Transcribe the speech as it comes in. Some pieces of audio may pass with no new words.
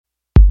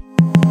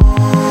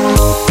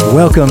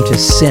Welcome to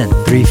Sin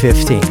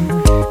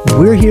 315.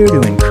 We're here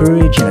to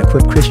encourage and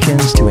equip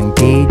Christians to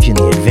engage in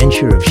the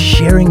adventure of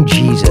sharing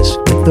Jesus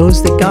with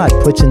those that God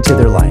puts into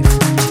their life.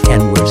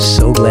 And we're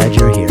so glad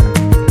you're here.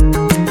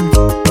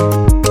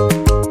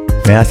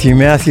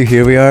 Matthew,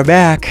 here we are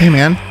back. Hey,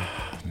 man.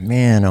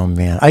 Man, oh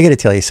man. I got to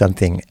tell you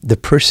something. The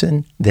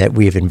person that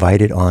we have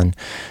invited on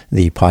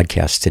the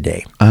podcast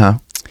today,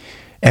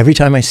 every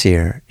time I see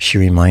her, she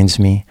reminds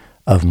me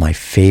of my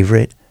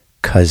favorite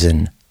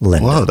cousin,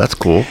 Linda. Whoa, that's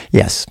cool.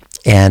 Yes.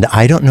 And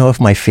I don't know if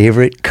my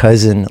favorite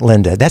cousin,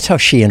 Linda, that's how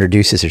she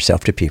introduces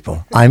herself to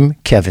people. I'm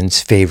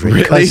Kevin's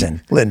favorite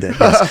cousin, Linda.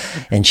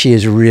 Yes. And she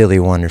is really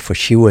wonderful.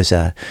 She was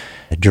a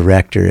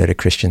director at a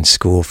Christian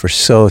school for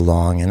so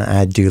long, and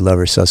I do love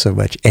her so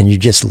much. And you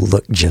just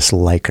look just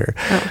like her.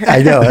 Okay.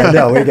 I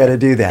know. We got to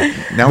do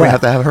that. Now we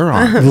have to have her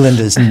on.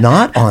 Linda's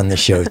not on the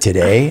show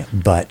today,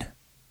 but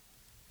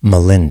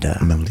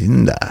Melinda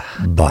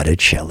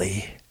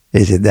Botticelli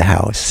is in the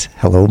house.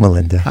 Hello,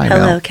 Melinda. Hi,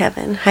 Hello, Mel.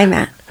 Kevin. Hi,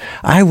 Matt.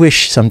 I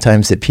wish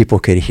sometimes that people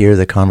could hear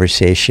the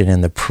conversation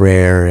and the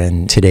prayer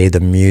and today the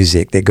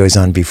music that goes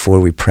on before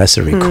we press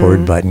a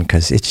record button,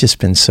 because it's just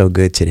been so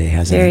good today,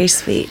 hasn't it? Very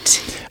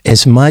sweet.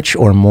 As much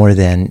or more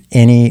than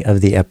any of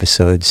the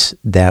episodes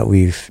that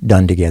we've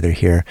done together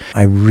here,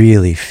 I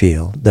really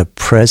feel the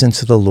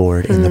presence of the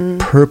Lord and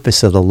the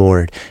purpose of the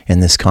Lord in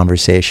this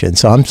conversation.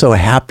 So I'm so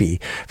happy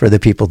for the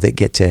people that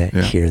get to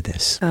hear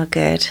this. Oh,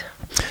 good.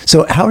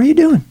 So how are you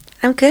doing?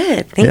 I'm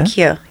good. Thank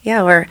you.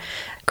 Yeah, we're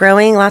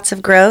growing, lots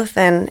of growth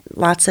and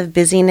lots of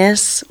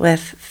busyness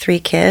with 3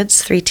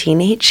 kids, 3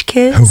 teenage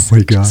kids. Oh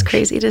my gosh. It's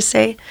crazy to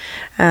say,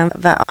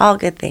 but all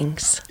good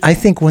things. I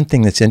think one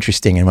thing that's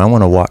interesting, and I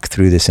want to walk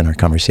through this in our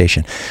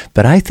conversation,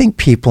 but I think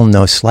people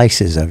know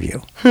slices of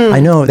you.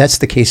 I know that's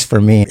the case for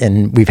me,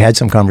 and we've had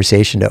some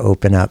conversation to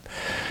open up.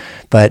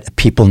 But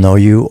people know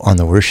you on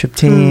the worship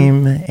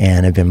team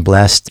and have been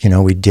blessed. You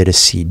know, we did a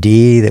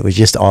CD that was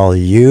just all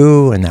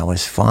you, and that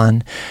was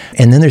fun.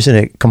 And then there's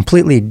a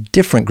completely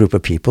different group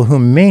of people who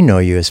may know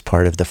you as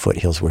part of the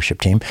Foothills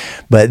worship team,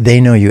 but they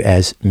know you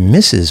as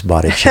Mrs.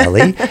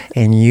 Botticelli,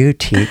 and you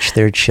teach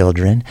their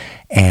children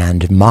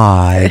and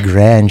my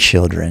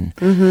grandchildren.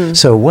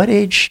 So what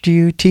age do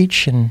you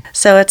teach?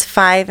 So it's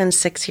 5 and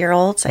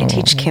 6-year-olds. I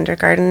teach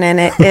kindergarten, and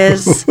it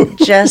is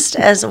just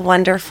as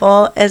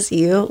wonderful as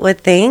you would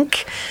think.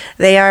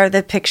 They are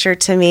the picture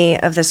to me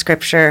of the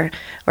scripture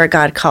where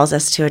God calls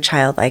us to a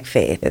childlike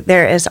faith.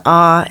 There is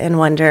awe and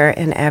wonder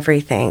in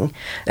everything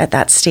at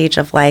that stage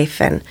of life.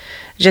 And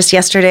just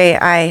yesterday,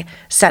 I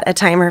set a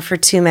timer for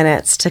 2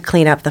 minutes to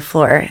clean up the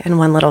floor, and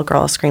one little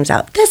girl screams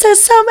out, "This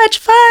is so much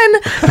fun!"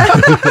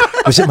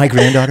 Was it my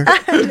granddaughter?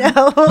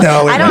 No,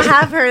 I don't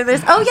have her.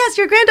 Oh, yes,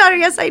 your granddaughter.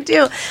 Yes, I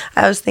do.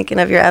 I was thinking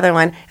of your other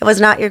one. It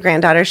was not your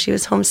granddaughter. She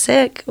was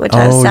homesick, which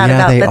I was sad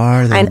about. They but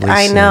are.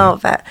 I know,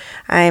 but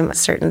I'm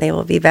certain they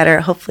will be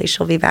better. Hopefully,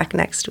 she'll be back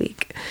next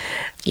week.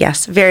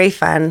 Yes, very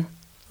fun.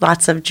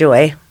 Lots of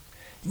joy.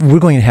 We're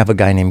going to have a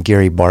guy named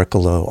Gary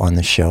Barkalow on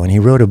the show, and he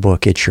wrote a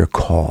book, It's Your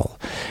Call.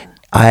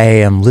 I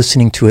am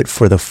listening to it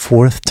for the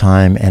 4th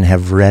time and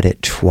have read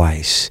it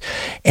twice.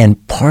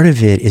 And part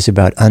of it is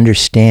about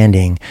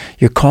understanding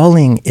your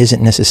calling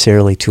isn't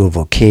necessarily to a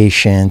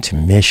vocation, to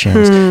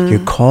missions. Your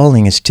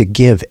calling is to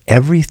give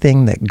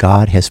everything that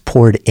God has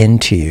poured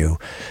into you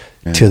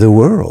to the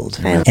world.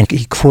 And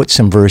he quotes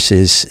some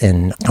verses,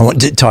 and I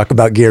won't talk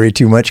about Gary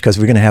too much because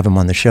we're going to have him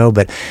on the show,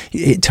 but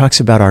it talks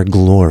about our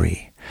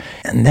glory.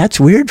 And that's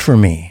weird for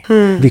me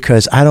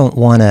because I don't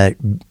want to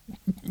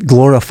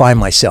glorify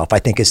myself, I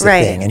think is the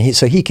thing. And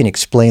so he can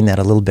explain that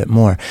a little bit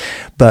more.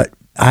 But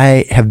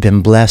I have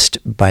been blessed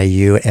by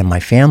you, and my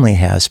family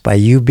has, by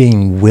you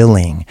being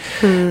willing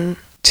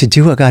to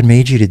do what God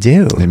made you to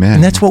do. Amen.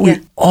 And that's what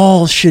we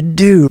all should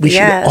do. We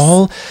should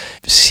all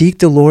seek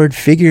the Lord,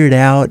 figure it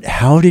out.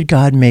 How did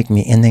God make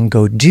me? And then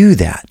go do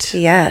that.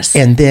 Yes.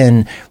 And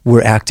then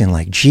we're acting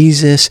like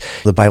Jesus.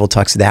 The Bible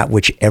talks that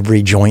which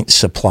every joint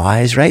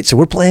supplies, right? So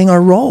we're playing our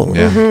role.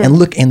 And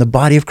look, in the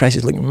body of Christ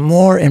is looking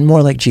more and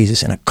more like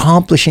Jesus and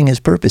accomplishing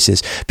his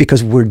purposes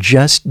because we're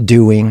just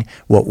doing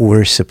what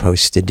we're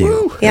supposed to do.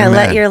 Woo. Yeah, Amen.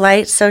 let your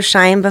light so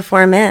shine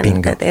before men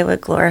Bingo. that they would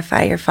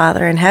glorify your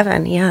Father in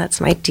heaven. Yeah, that's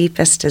my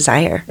deepest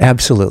desire.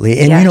 Absolutely.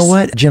 And you know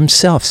what? Jim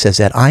Self says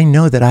that I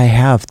know that I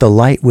have the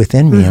light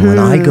within me. And when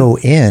I go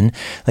in,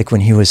 like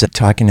when he was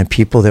talking to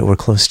people that were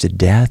close to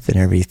death and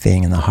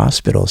everything in the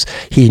hospitals,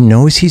 he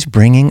knows he's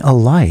bringing a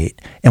light.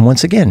 And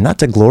once again, not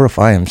to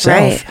glorify himself.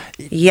 Right.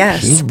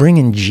 Yes. He's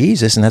bringing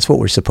Jesus, and that's what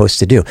we're supposed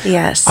to do.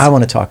 Yes. I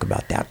want to talk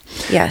about that.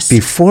 Yes.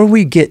 Before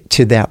we get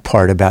to that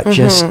part about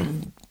just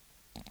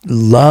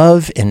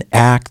love and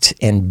act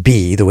and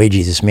be the way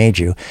Jesus made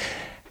you,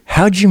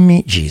 how'd you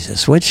meet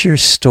Jesus? What's your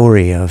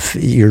story of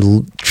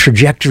your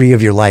trajectory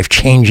of your life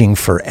changing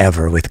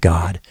forever with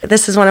God?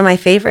 This is one of my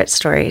favorite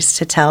stories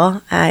to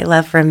tell. I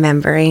love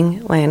remembering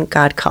when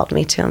God called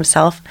me to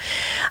himself.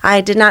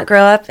 I did not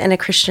grow up in a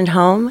Christian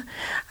home.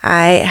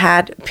 I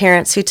had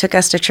parents who took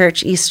us to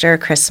church Easter,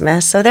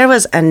 Christmas, so there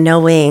was a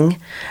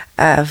knowing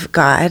of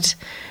God.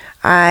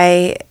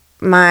 I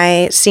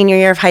my senior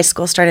year of high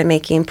school, started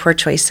making poor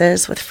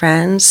choices with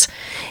friends.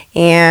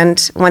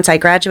 And once I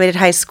graduated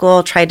high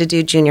school, tried to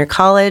do junior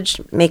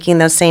college, making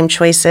those same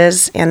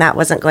choices, and that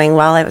wasn't going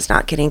well. I was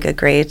not getting good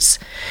grades.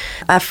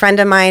 A friend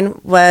of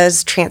mine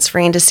was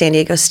transferring to San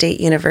Diego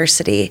State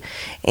University,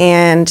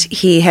 and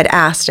he had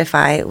asked if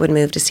I would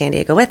move to San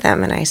Diego with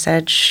him, and I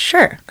said,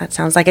 sure, that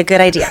sounds like a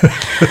good idea.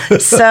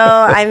 So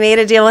I made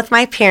a deal with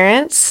my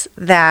parents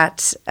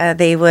that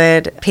they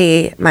would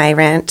pay my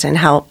rent and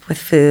help with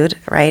food,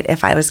 right,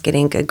 if I was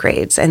getting good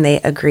grades, and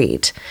they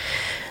agreed.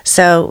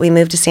 So we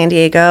moved to San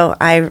Diego.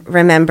 I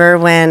remember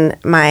when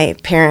my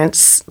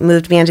parents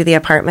moved me into the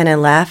apartment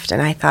and left,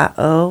 and I thought,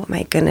 oh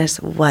my goodness,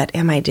 what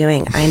am I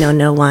doing? I know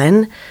no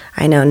one.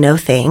 I know no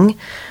thing.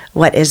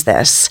 What is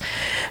this?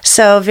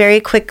 So very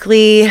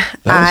quickly,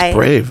 That was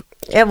brave.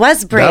 It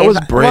was brave. That was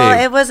brave.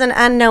 Well, it was an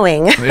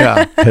unknowing.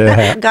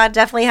 Yeah. God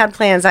definitely had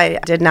plans I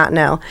did not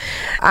know.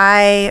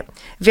 I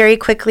very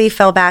quickly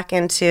fell back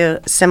into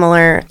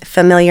similar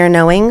familiar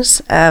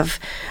knowings of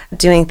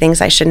doing things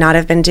I should not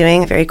have been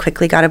doing. I very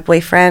quickly got a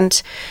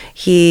boyfriend.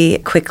 He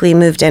quickly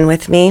moved in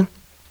with me,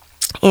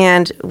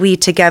 and we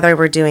together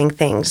were doing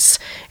things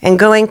and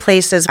going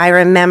places. I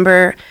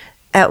remember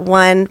at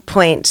one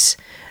point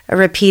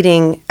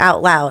repeating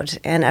out loud,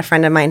 and a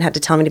friend of mine had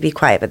to tell me to be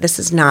quiet, but this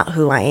is not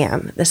who I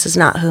am. This is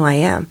not who I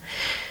am.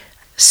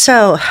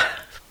 So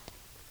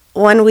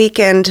one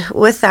weekend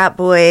with that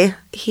boy,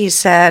 he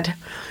said,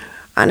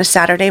 on a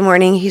Saturday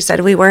morning, he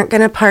said we weren't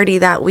going to party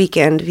that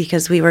weekend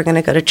because we were going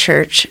to go to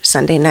church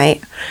Sunday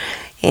night.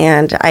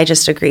 And I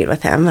just agreed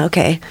with him.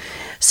 Okay.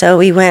 So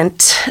we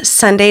went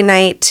Sunday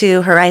night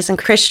to Horizon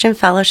Christian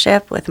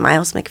Fellowship with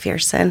Miles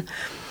McPherson.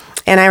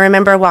 And I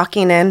remember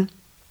walking in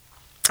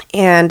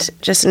and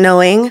just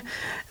knowing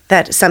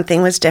that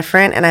something was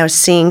different, and I was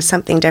seeing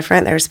something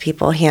different. There was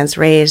people, hands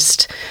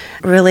raised,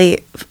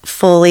 really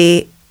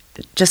fully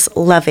just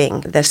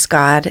loving this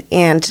God.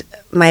 And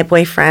my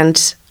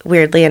boyfriend,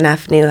 weirdly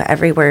enough, knew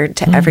every word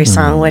to every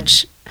song,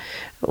 which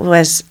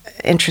was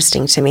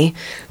interesting to me.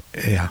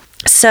 Yeah.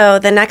 So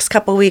the next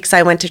couple weeks,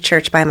 I went to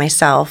church by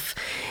myself,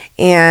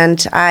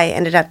 and I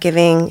ended up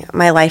giving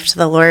my life to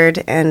the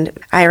Lord. And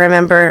I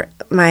remember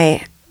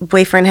my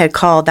boyfriend had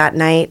called that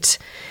night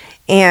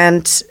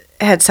and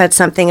had said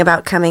something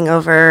about coming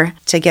over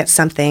to get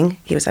something.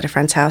 He was at a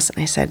friend's house,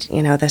 and I said,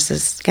 this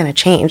is going to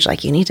change.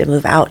 Like, you need to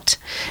move out.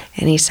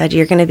 And he said,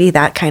 you're going to be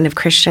that kind of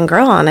Christian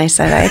girl. And I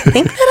said, I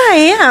think that I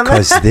am.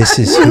 Because this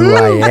is who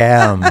I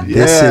am.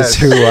 This is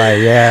who I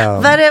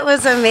am. But it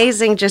was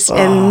amazing, just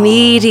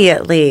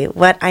immediately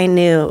what I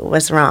knew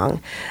was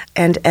wrong.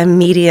 And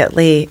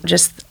immediately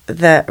just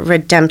the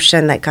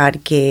redemption that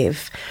God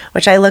gave,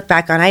 which I look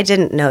back on. I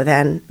didn't know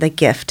then the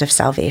gift of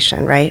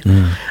salvation, right?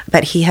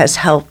 But he has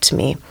helped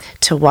me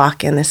to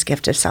walk in this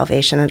gift of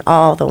salvation and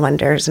all the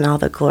wonders and all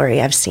the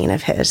glory I've seen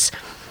of his.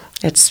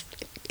 It's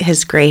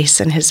his grace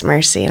and his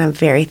mercy, and I'm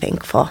very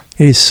thankful.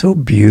 It is so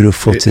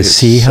beautiful to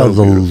see how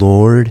the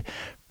Lord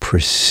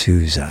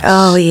pursues us.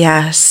 Oh,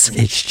 yes.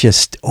 It's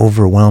just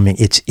overwhelming.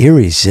 It's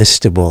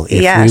irresistible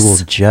if we will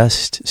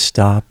just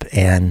stop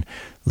and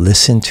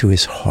listen to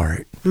his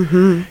heart.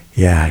 Mm-hmm.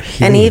 Yeah,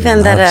 he and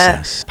even that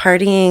us.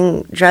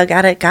 Partying drug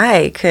addict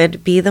guy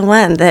could be the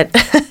one that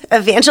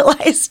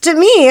evangelized to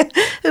me,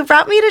 who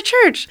brought me to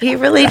church. He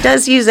really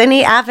does use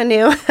any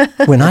avenue.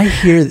 When I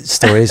hear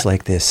stories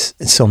like this,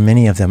 so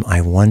many of them,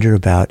 I wonder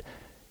about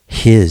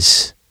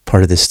his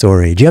part of the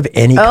story. Do you have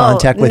any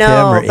contact with him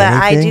or anything? No,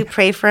 but I do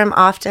pray for him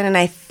often, and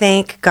I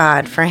thank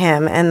God for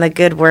him and the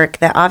good work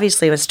that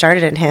obviously was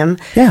started in him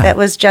that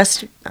was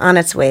just on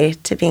its way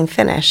to being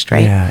finished,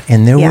 right? Yeah,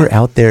 and there we're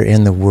out there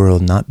in the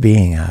world not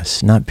being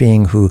us, not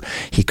being who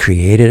he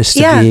created us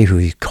to be, who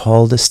he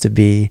called us to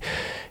be,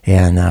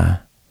 and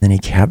then he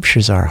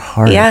captures our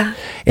heart. Yeah.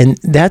 And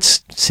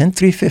that's Sent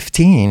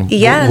 315.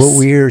 Yes. What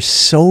we're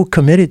so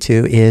committed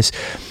to is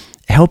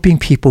helping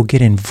people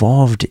get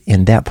involved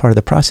in that part of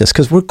the process,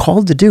 because we're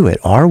called to do it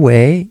our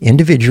way,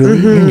 individually,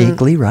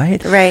 uniquely,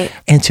 right? Right.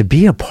 And to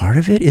be a part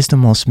of it is the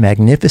most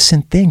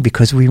magnificent thing,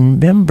 because we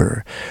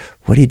remember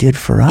what he did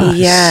for us.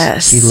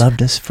 Yes. He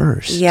loved us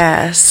first.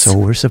 Yes. So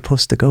we're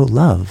supposed to go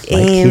love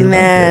like he loved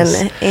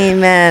us.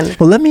 Amen.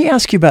 Well, let me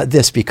ask you about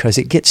this, because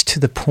it gets to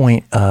the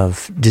point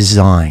of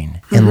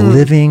design and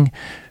living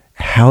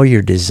how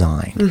you're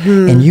designed.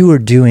 And you were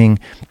doing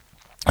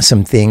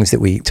some things that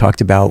we talked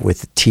about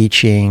with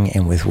teaching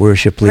and with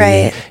worship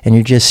leading, and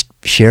you're just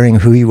sharing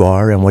who you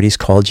are and what he's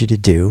called you to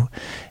do,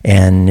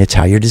 and it's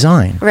how you're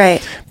designed.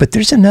 Right. But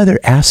there's another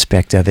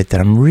aspect of it that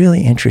I'm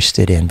really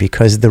interested in,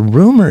 because the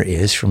rumor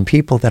is from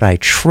people that I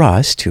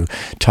trust who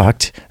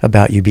talked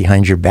about you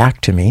behind your back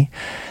to me,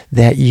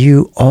 that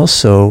you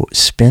also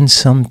spend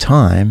some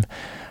time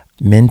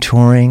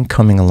mentoring,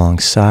 coming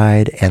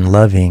alongside, and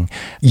loving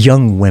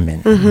young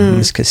women.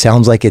 It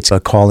sounds like it's a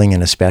calling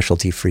and a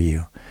specialty for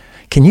you.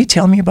 Can you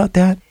tell me about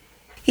that?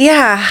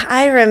 Yeah,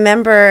 I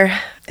remember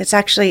it's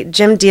actually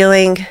Jim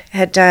Dealing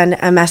had done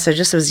a message,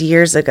 this was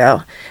years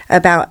ago,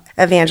 about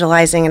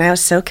evangelizing, and I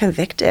was so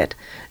convicted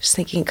just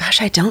thinking,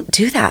 gosh, I don't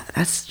do that.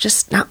 That's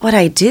just not what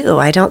I do.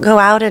 I don't go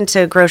out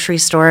into grocery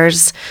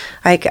stores.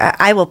 Like,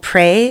 I will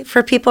pray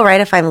for people, right,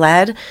 if I'm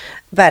led,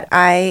 but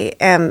I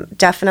am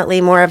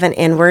definitely more of an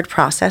inward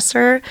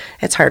processor.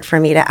 It's hard for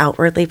me to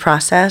outwardly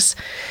process.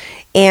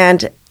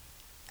 And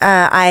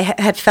I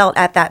had felt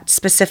at that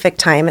specific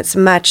time, it's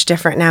much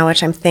different now,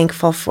 which I'm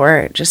thankful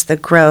for, just the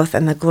growth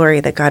and the glory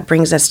that God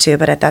brings us to.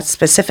 But at that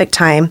specific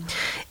time,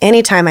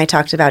 anytime I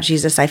talked about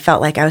Jesus, I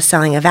felt like I was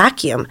selling a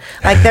vacuum.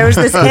 Like there was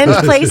this end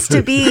place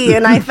to be,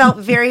 and I felt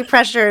very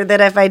pressured that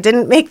if I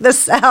didn't make the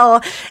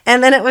sell,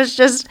 and then it was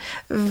just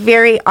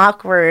very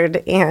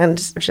awkward and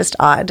just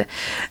odd.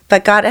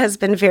 But God has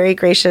been very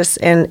gracious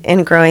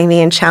in growing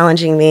me and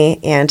challenging me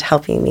and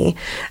helping me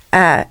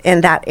in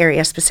that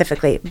area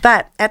specifically.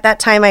 But at that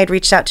time, I had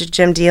reached out to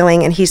Jim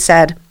Dealing, and he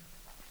said,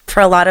 for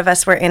a lot of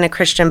us, we're in a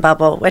Christian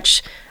bubble,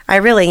 which I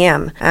really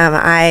am.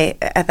 I,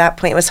 at that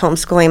point, was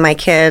homeschooling my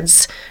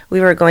kids. We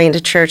were going to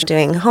church,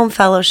 doing home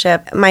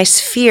fellowship. My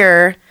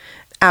sphere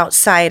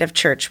outside of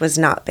church was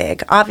not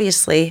big.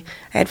 Obviously,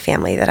 I had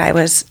family that I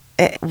was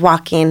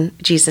walking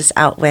Jesus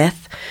out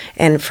with,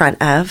 in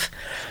front of.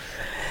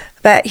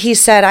 But he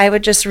said, I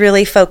would just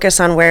really focus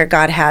on where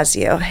God has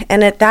you.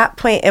 And at that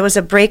point, it was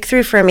a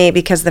breakthrough for me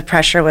because the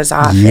pressure was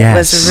off. Yes. It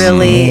was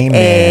really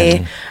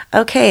Amen.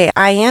 okay,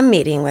 I am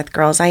meeting with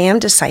girls. I am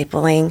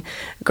discipling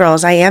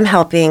girls. I am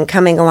helping,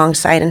 coming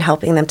alongside and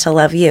helping them to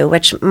love you,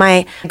 which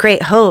my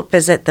great hope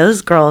is that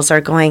those girls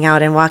are going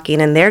out and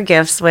walking in their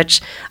gifts,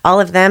 which all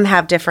of them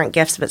have different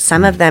gifts, but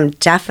some of them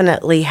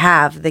definitely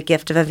have the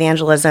gift of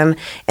evangelism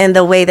in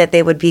the way that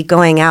they would be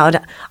going out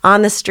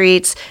on the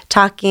streets,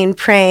 talking,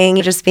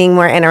 praying, just being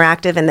more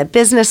interactive in the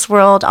business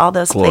world, all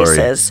those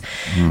places.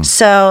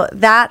 So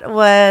that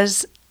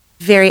was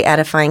very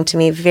edifying to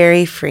me,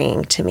 very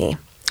freeing to me.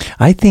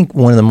 I think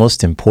one of the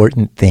most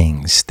important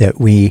things that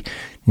we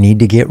need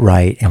to get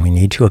right and we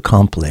need to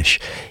accomplish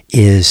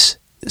is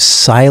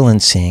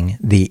silencing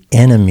the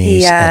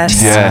enemy's attack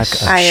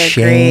Yes. of I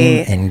shame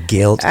agree. and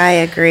guilt. I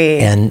agree.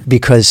 And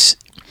because,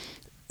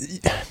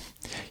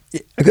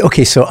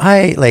 okay, so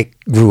I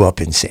grew up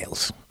in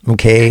sales,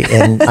 okay,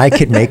 and I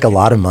could make a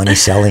lot of money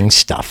selling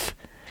stuff.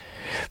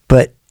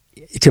 But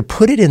to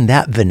put it in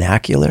that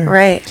vernacular,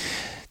 Right.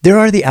 there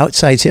are the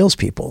outside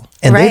salespeople,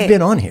 and Right. they've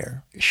been on here.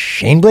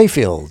 Shane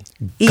Blayfield,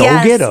 go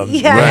Yes, get them.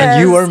 yes.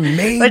 You are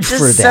made Which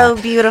for is that. so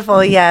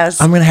beautiful, yes.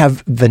 I'm going to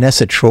have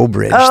Vanessa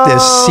Trowbridge, this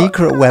Oh,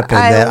 secret weapon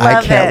I that I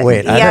love can't it.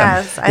 wait.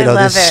 Yes, I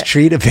love this it.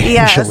 street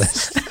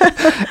evangelist.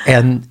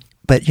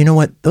 But you know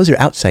what? Those are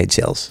outside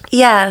sales.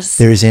 Yes.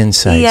 There's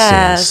inside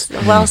Yes.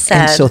 sales. Well said.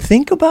 And so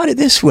think about it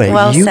this way.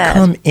 Well you said.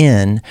 come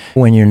in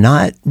when you're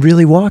not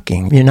really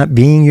walking. You're not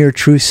being your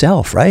true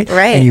self, right?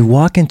 Right. And you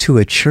walk into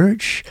a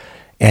church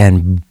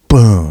and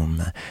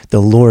boom,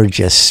 the Lord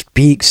just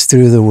speaks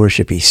through the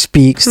worship. He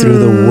speaks through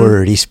the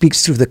word. He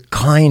speaks through the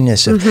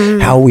kindness of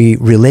how we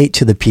relate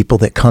to the people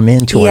that come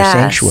into our Yes.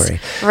 sanctuary.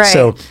 Right.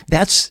 So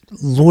that's,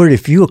 Lord,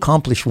 if you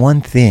accomplish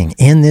one thing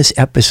in this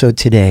episode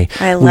today,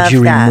 I would love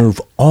you that.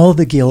 remove all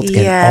the guilt and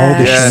all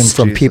the Yes. shame Yes,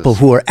 from Jesus. people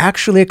who are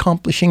actually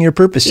accomplishing your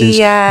purposes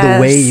the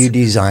way Yes. you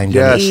designed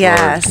Yes, them? Lord.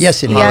 Yes.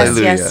 Yes, it is. Yes,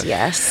 Hallelujah. yes,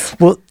 yes.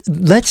 Well,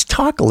 let's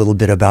talk a little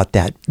bit about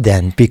that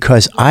then,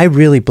 because I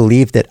really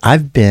believe that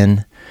I've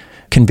been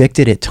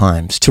convicted at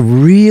times to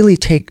really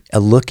take a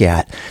look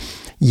at,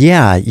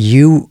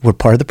 you were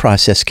part of the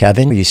process,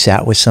 Kevin. You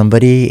sat with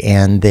somebody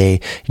and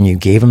you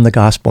gave them the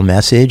gospel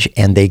message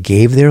and they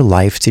gave their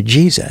life to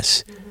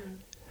Jesus.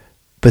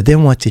 But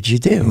then what did you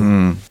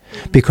do?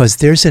 Because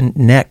there's a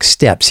next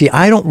step. See,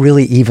 I don't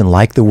really even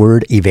like the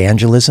word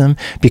evangelism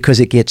because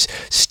it gets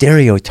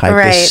stereotyped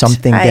Right. as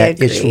something I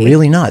that it's agree.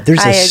 really not. There's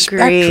I a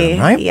agree. spectrum,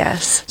 right?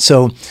 Yes.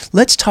 So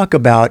let's talk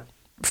about,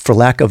 for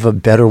lack of a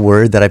better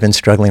word that I've been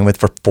struggling with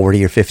for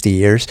 40 or 50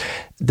 years,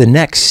 the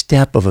next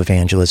step of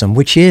evangelism,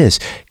 which is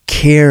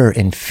care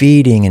and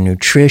feeding and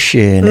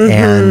nutrition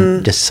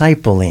and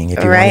discipling, if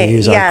you want Right. to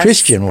use our Yes.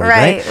 Christian word,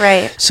 Right,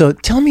 right. So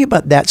tell me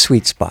about that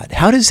sweet spot.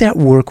 How does that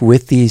work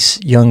with these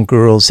young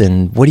girls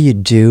and what do you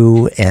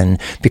do? And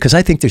because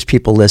I think there's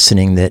people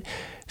listening that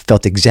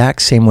felt the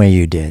exact same way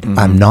you did.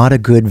 I'm not a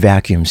good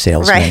vacuum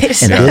salesman,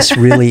 Right. and this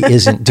really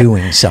isn't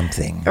doing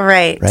something.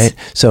 Right. Right?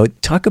 So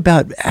talk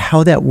about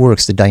how that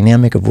works, the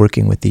dynamic of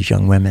working with these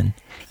young women.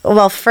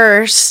 Well,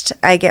 first,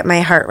 I get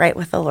my heart right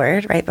with the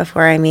Lord right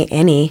before I meet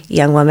any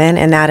young woman,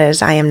 and that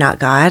is, I am not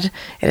God.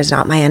 It is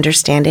not my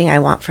understanding I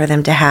want for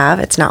them to have.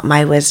 It's not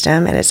my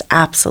wisdom. It is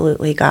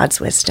absolutely God's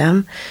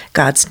wisdom,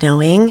 God's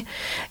knowing,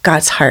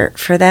 God's heart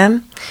for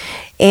them.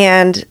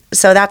 And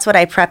so that's what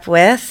I prep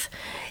with.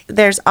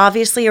 There's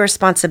obviously a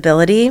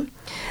responsibility,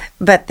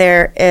 but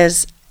there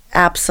is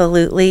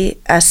absolutely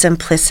a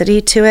simplicity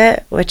to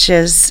it, which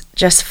is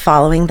just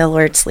following the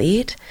Lord's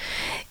lead.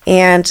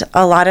 And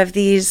a lot of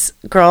these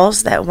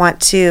girls that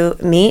want to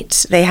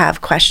meet, they have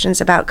questions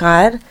about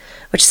God,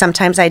 which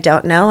sometimes I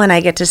don't know. And I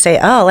get to say,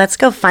 oh, let's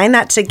go find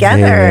that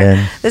together.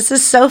 Amen. This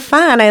is so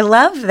fun. I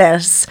love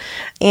this.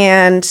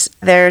 And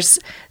there's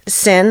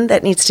sin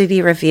that needs to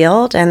be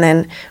revealed. And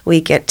then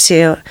we get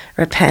to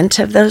repent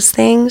of those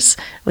things.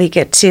 We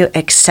get to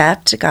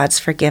accept God's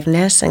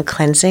forgiveness and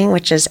cleansing,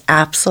 which is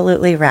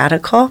absolutely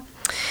radical.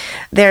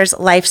 There's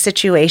life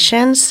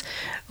situations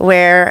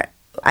where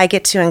I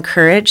get to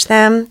encourage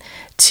them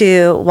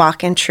to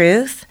walk in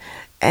truth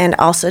and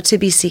also to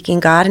be seeking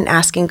God and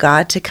asking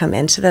God to come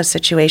into those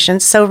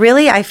situations. So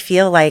really, I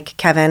feel like,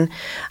 Kevin,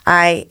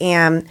 I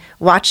am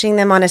watching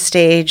them on a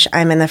stage.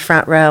 I'm in the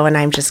front row and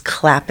I'm just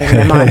clapping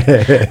them on.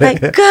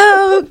 Like,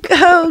 go,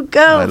 go,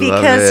 go,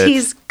 because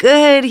he's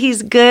good,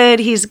 he's good,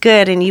 he's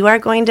good. And you are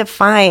going to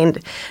find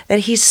that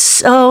he's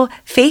so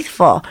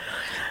faithful.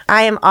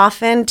 I am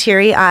often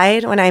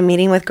teary-eyed when I'm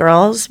meeting with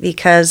girls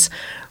because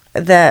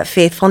the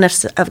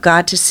faithfulness of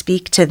God to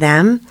speak to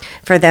them,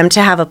 for them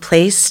to have a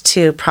place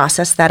to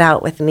process that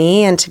out with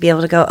me and to be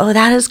able to go, oh,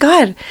 that is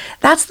God.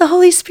 That's the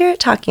Holy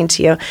Spirit talking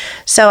to you.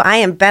 So I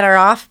am better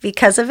off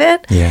because of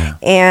it. Yeah.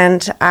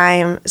 And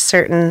I'm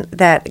certain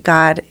that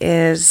God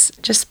is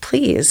just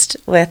pleased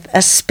with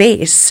a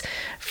space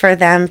for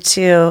them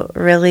to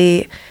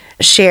really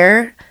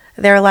share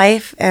their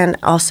life and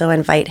also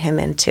invite him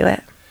into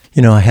it.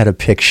 You know, I had a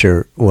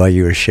picture while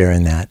you were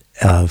sharing that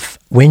of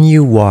when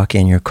you walk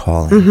in your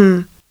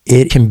calling,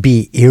 it can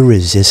be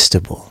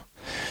irresistible.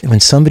 When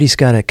somebody's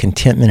got a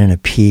contentment and a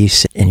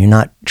peace and you're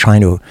not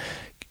trying to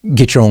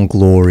get your own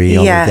glory,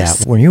 all of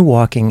that. When you're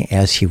walking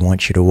as he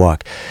wants you to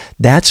walk,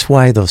 that's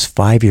why those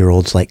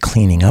 5-year-olds like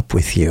cleaning up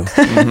with you.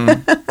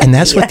 And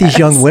that's what these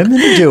young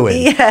women are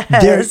doing.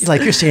 They're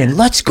like, you're saying,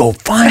 let's go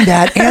find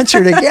that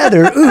answer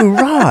together. Ooh,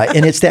 rah.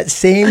 And it's that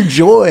same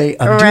joy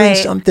of doing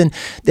something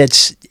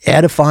that's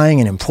edifying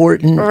and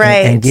important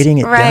and getting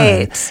it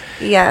done.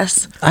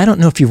 Yes. I don't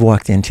know if you've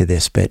walked into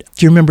this, but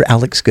do you remember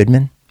Alex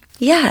Goodman?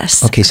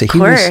 Yes. Okay, so he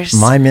was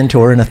my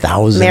mentor and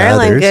 1,000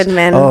 Marilyn others.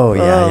 Goodman. Oh,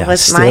 yeah. Was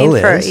Still mine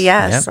for, is.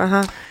 yes.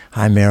 Yep.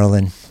 Hi,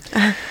 Marilyn.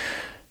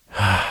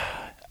 I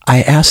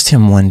asked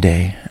him one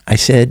day, I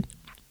said,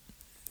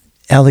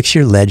 Alex,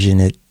 you're a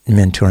legend at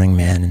mentoring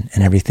men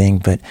and everything,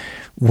 but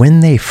when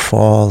they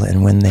fall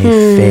and when they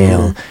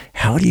fail,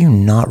 how do you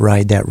not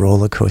ride that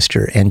roller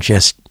coaster and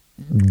just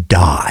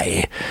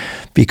die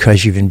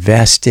because you've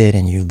invested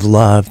and you've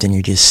loved and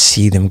you just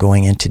see them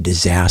going into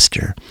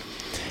disaster?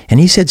 And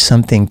he said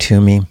something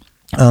to me,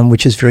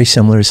 which is very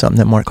similar to something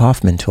that Mark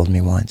Hoffman told me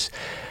once.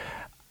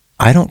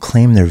 I don't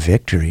claim their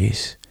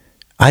victories.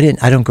 I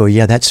don't go,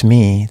 yeah, that's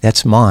me,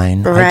 that's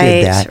mine, I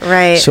did that.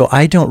 Right. So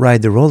I don't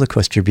ride the roller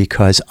coaster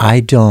because I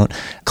don't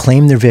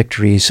claim their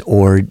victories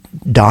or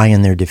die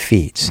in their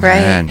defeats.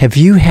 Right. Have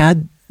you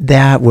had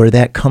that where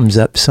that comes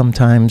up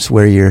sometimes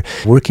where you're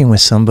working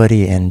with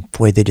somebody and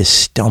boy, they just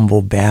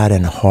stumble bad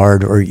and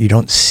hard or you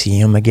don't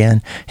see them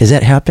again? Has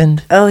that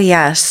happened? Oh,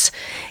 yes.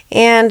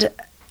 And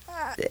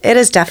it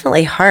is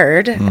definitely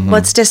hard.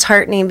 What's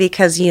disheartening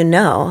because you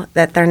know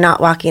that they're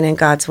not walking in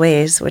God's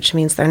ways, which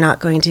means they're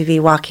not going to be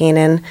walking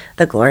in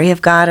the glory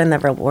of God and the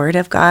reward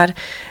of God,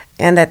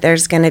 and that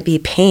there's going to be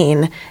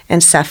pain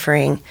and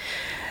suffering.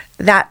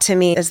 That to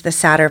me is the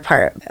sadder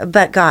part.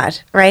 But God,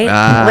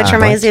 right? Which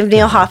reminds me of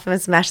Neil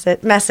Hoffman's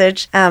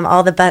message,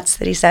 all the buts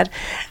that he said.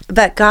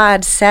 But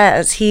God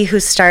says, he who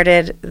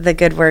started the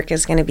good work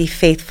is going to be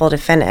faithful to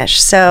finish.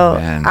 So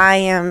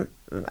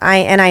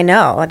I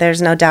know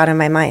there's no doubt in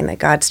my mind that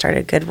God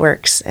started good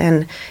works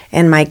in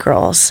my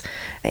girls,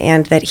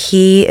 and that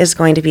he is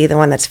going to be the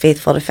one that's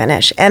faithful to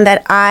finish, and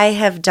that I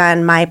have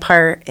done my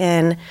part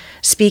in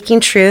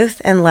speaking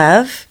truth and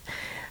love,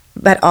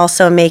 but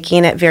also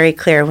making it very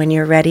clear when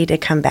you're ready to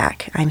come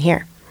back, I'm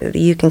here.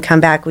 You can come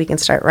back. We can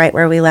start right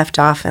where we left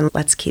off, and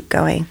let's keep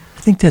going.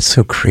 I think that's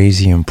so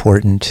crazy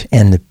important,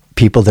 and the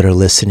people that are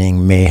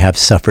listening may have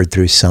suffered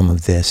through some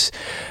of this.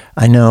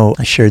 I know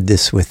I shared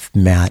this with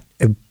Matt,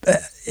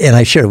 and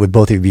I shared it with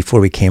both of you before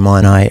we came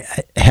on. I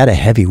had a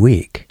heavy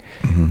week.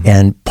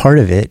 And part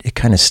of it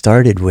kind of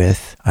started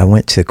with, I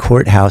went to the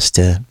courthouse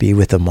to be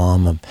with a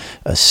mom of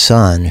a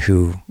son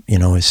who,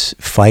 is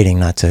fighting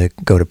not to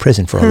go to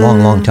prison for a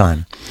long, long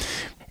time.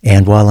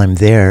 And while I'm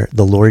there,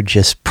 the Lord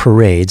just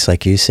parades,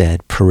 like you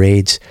said,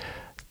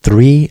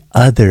 3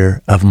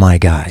 other of my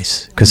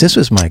guys, because this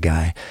was my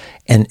guy.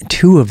 And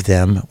 2 of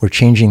them were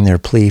changing their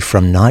plea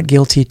from not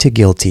guilty to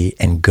guilty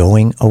and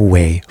going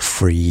away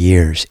for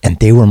years. And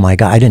they were my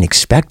guy. I didn't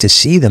expect to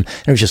see them.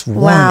 There was just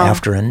one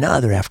after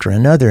another.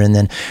 And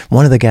then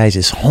one of the guys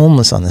is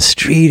homeless on the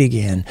street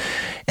again.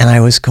 And I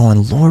was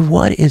going, Lord,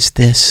 what is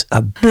this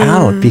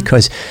about?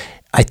 Because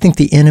I think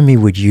the enemy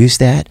would use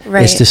that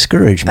as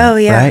discouragement. Oh,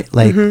 yeah. Right?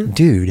 Like,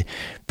 dude.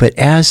 But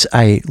as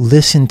I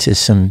listened to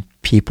some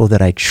people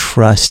that I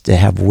trust to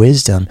have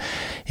wisdom,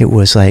 it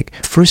was like,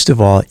 first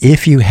of all,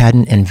 if you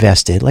hadn't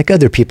invested, like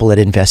other people had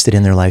invested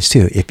in their lives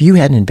too, if you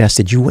hadn't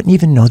invested, you wouldn't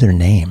even know their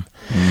name.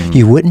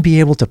 You wouldn't be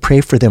able to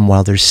pray for them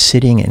while they're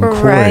sitting in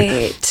court.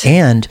 Right.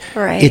 And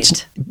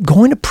it's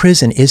going to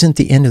prison isn't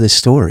the end of the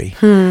story.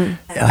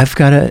 I've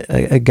got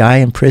a guy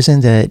in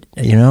prison that,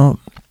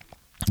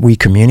 we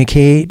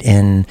communicate,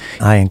 and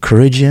I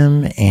encourage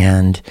him,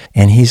 and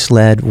he's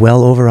led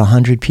well over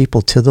 100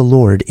 people to the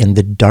Lord in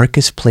the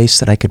darkest place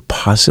that I could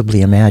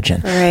possibly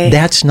imagine. Right.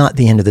 That's not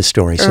the end of the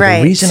story. So Right.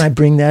 the reason I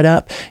bring that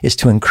up is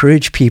to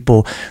encourage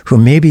people who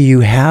maybe you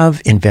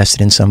have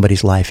invested in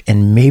somebody's life,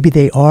 and maybe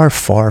they are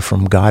far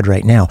from God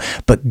right now,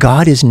 but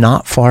God is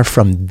not far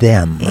from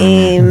them.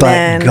 Amen.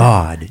 But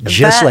God,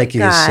 just But like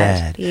you God.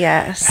 said.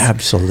 Yes.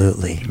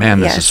 Absolutely. Man,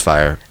 this Yes. is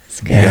fire.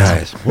 good.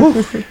 Guys.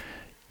 Woo.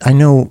 I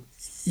know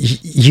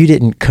you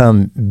didn't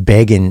come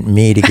begging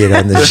me to get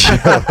on the show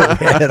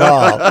at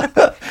all.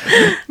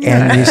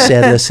 And you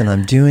said, listen,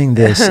 I'm doing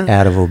this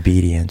out of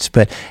obedience.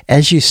 But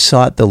as you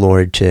sought the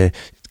Lord to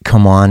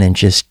come on and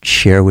just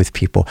share with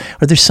people,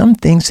 are there some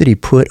things that he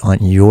put on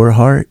your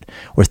heart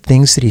or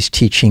things that he's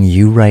teaching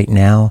you right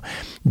now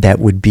that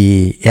would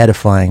be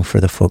edifying for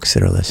the folks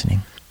that are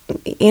listening?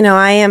 You know,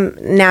 I am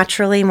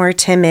naturally more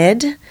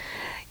timid,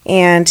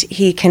 and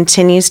he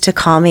continues to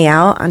call me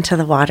out onto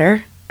the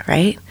water,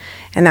 right?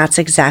 And that's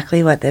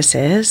exactly what this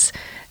is.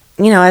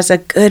 You know, as a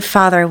good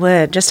father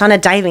would, just on a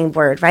diving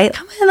board, right?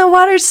 Come in, the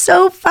water's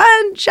so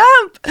fun,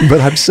 jump.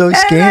 But I'm so And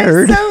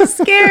scared. I'm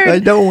so scared. I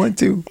don't want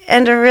to.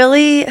 And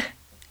really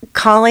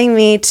calling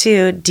me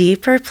to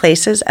deeper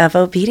places of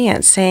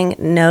obedience, saying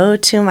no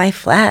to my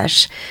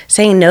flesh,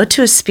 saying no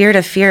to a spirit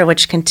of fear,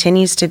 which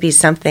continues to be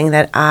something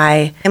that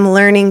I am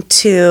learning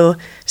to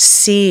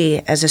see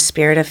as a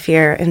spirit of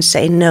fear and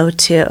say no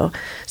to.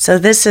 So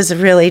this is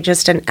really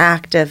just an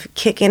act of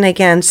kicking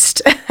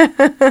against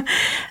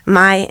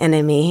my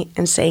enemy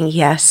and saying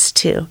yes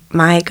to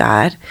my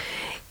God.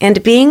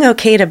 And being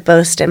okay to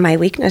boast in my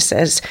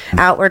weaknesses.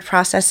 Outward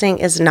processing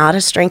is not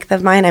a strength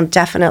of mine. I'm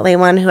definitely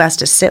one who has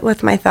to sit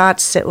with my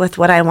thoughts, sit with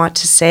what I want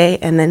to say,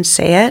 and then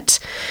say it.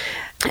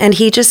 And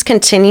he just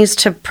continues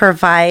to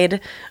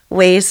provide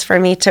ways for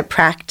me to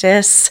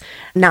practice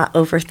not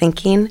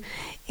overthinking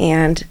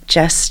and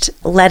just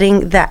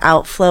letting the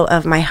outflow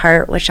of my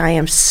heart, which I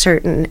am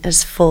certain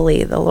is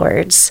fully the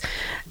Lord's,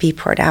 be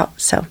poured out.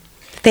 So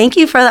thank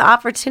you for the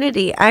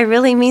opportunity. I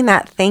really mean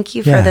that. Thank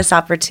you for this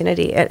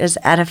opportunity. It is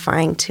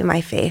edifying to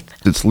my faith.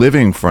 It's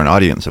living for an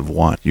audience of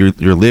one. You're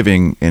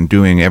living and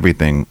doing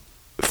everything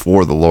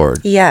for the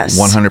Lord. Yes.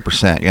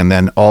 100%. And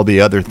then all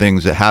the other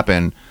things that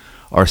happen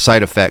are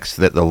side effects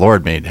that the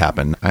Lord made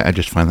happen. I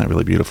just find that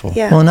really beautiful.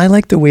 Yeah. Well, and I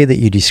like the way that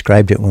you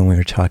described it when we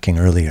were talking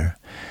earlier.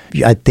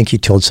 I think you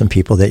told some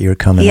people that you were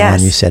coming Yes.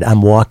 on. You said,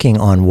 I'm walking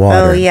on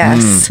water. Oh,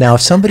 yes. Now,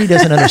 if somebody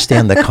doesn't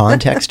understand the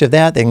context of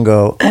that, they can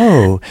go,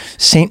 oh,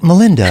 St.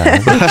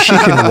 Melinda, look, she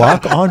can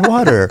walk on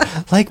water.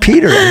 Like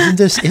Peter,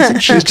 isn't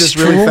she just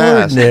really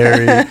fast.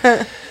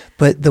 extraordinary?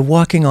 But the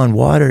walking on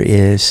water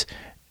is,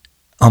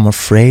 I'm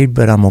afraid,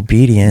 but I'm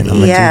obedient. I'm going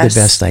to do Yes. the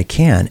best I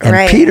can. And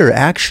Right. Peter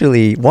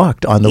actually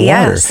walked on the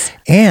Yes. water.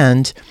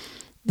 And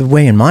the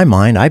way in my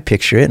mind I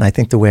picture it, and I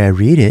think the way I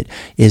read it,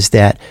 is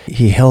that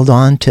he held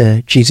on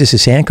to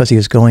Jesus' hand because he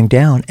was going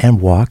down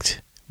and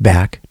walked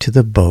back to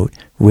the boat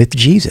with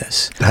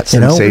Jesus. That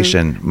You know?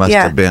 sensation must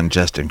Yeah. have been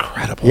just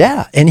incredible.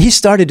 Yeah, and he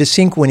started to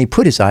sink when he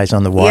put his eyes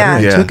on the water Yeah.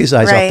 and Yeah. took his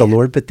eyes Right. off the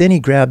Lord, but then he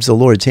grabs the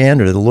Lord's hand,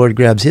 or the Lord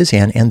grabs his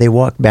hand, and they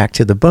walk back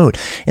to the boat.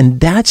 And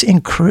that's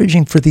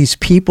encouraging for these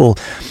people.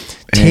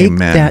 Take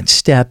Amen. that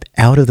step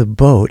out of the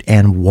boat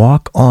and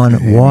walk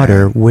on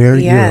water where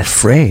you're Yes.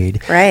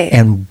 afraid, Right.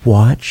 and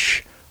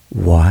watch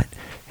what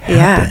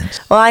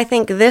happens. Well, I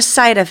think this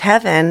side of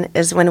heaven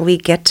is when we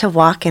get to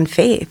walk in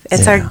faith.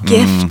 It's our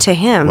gift to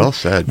him. Well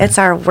said. It's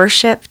our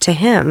worship to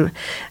him.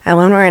 And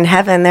when we're in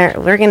heaven,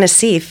 we're going to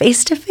see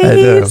face to I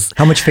know. face.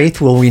 How much faith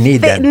will we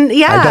need then?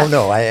 Yeah. I don't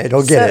know. I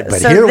don't get it,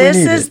 but so here we this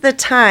need is it. the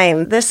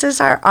time. This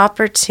is our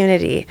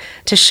opportunity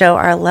to show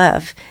our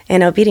love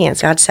in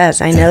obedience. God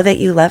says, I know that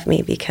you love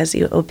me because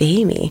you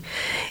obey me.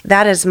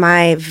 That is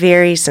my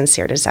very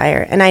sincere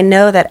desire. And I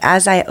know that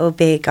as I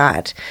obey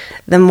God,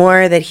 the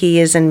more that he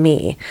is in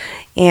me,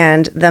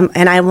 and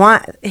I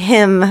want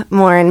him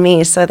more in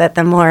me so that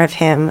the more of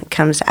him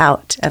comes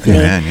out of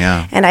Amen, me.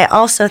 yeah. And I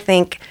also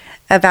think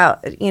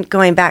about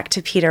going back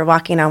to Peter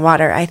walking on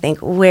water. I think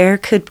where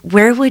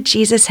would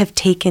Jesus have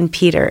taken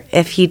Peter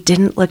if he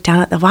didn't look down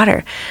at the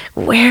water?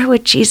 Where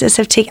would Jesus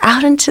have taken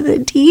out into the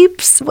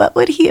deeps? What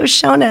would he have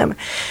shown him?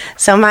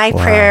 So my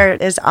prayer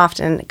is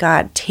often,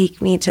 God,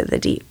 take me to the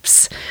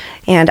deeps.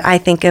 And I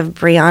think of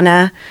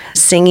Brianna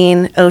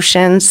singing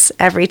Oceans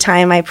every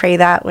time I pray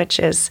that, which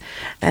is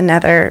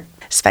another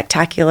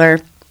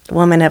spectacular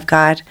woman of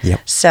God.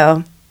 Yep.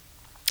 So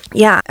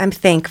yeah, I'm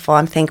thankful.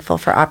 I'm thankful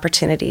for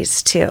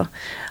opportunities to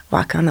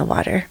walk on the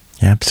water.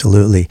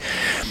 Absolutely.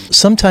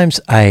 Sometimes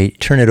I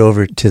turn it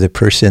over to the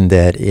person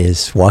that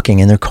is walking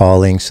in their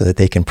calling so that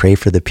they can pray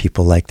for the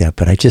people like that.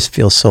 But I just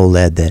feel so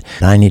led that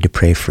I need to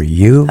pray for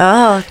you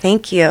Oh,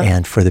 thank you.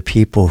 and for the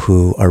people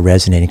who are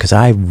resonating, because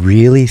I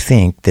really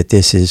think that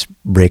this is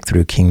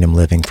breakthrough kingdom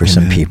living for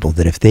some people,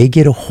 that if they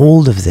get a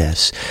hold of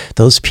this,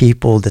 those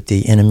people that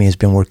the enemy has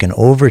been working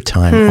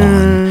overtime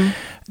on,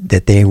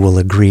 that they will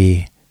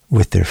agree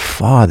with their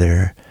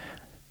Father,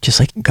 just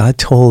like God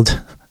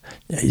told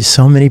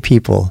so many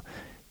people,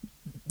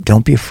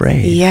 don't be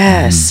afraid.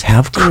 Yes.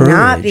 Have Do courage.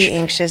 not be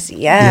anxious.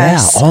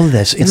 Yes. Yeah, all of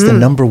this. It's the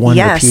number one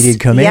Yes. repeated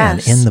command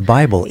Yes. in the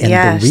Bible. And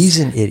Yes. the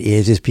reason it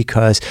is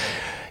because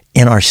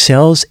in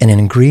ourselves and in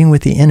agreeing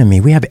with the enemy,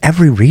 we have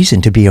every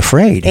reason to be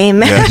afraid.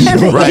 Amen.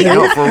 Yes. Right.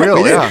 No, for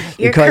real. Yeah.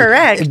 You're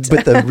correct.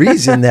 But the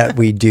reason that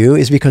we do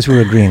is because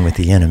we're agreeing with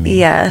the enemy.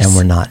 Yes. And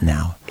we're not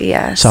now.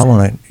 Yes. So I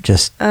want to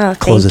just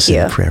close us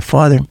in prayer.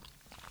 Father,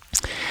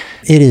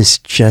 it is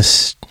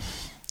just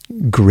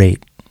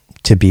great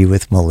to be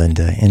with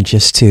Melinda and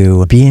just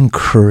to be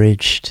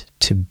encouraged,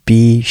 to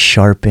be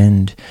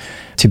sharpened,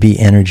 to be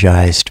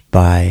energized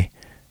by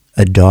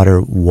a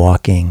daughter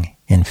walking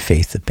in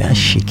faith the best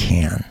she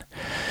can.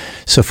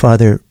 So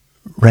Father,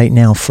 right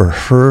now for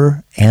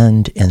her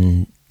and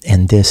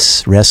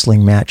this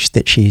wrestling match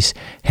that she's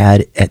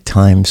had at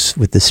times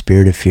with the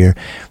spirit of fear,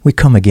 we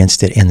come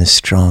against it in the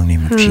strong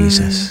name of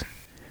Jesus.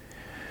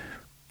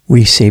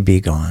 We say,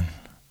 be gone.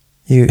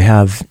 You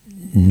have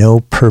no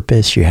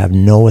purpose. You have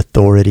no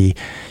authority.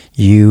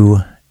 You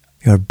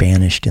are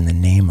banished in the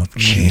name of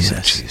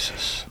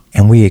Jesus.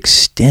 And we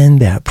extend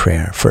that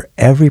prayer for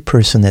every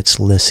person that's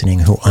listening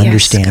who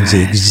understands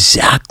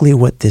exactly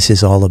what this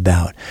is all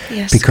about.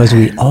 Yes, because God.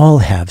 we all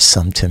have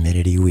some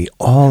timidity. We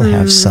all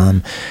have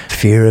some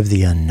fear of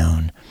the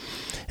unknown.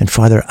 And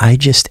Father, I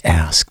just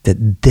ask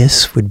that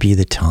this would be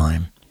the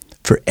time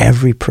for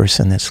every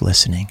person that's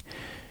listening,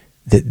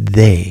 that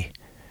they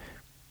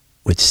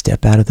would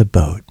step out of the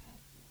boat,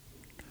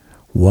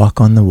 walk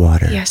on the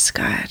water, Yes,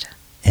 God.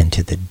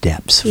 into the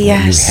depths of what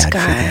Yes, you had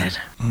God.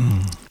 for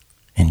them.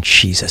 In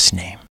Jesus'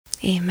 name.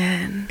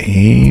 Amen.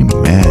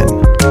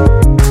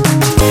 Amen.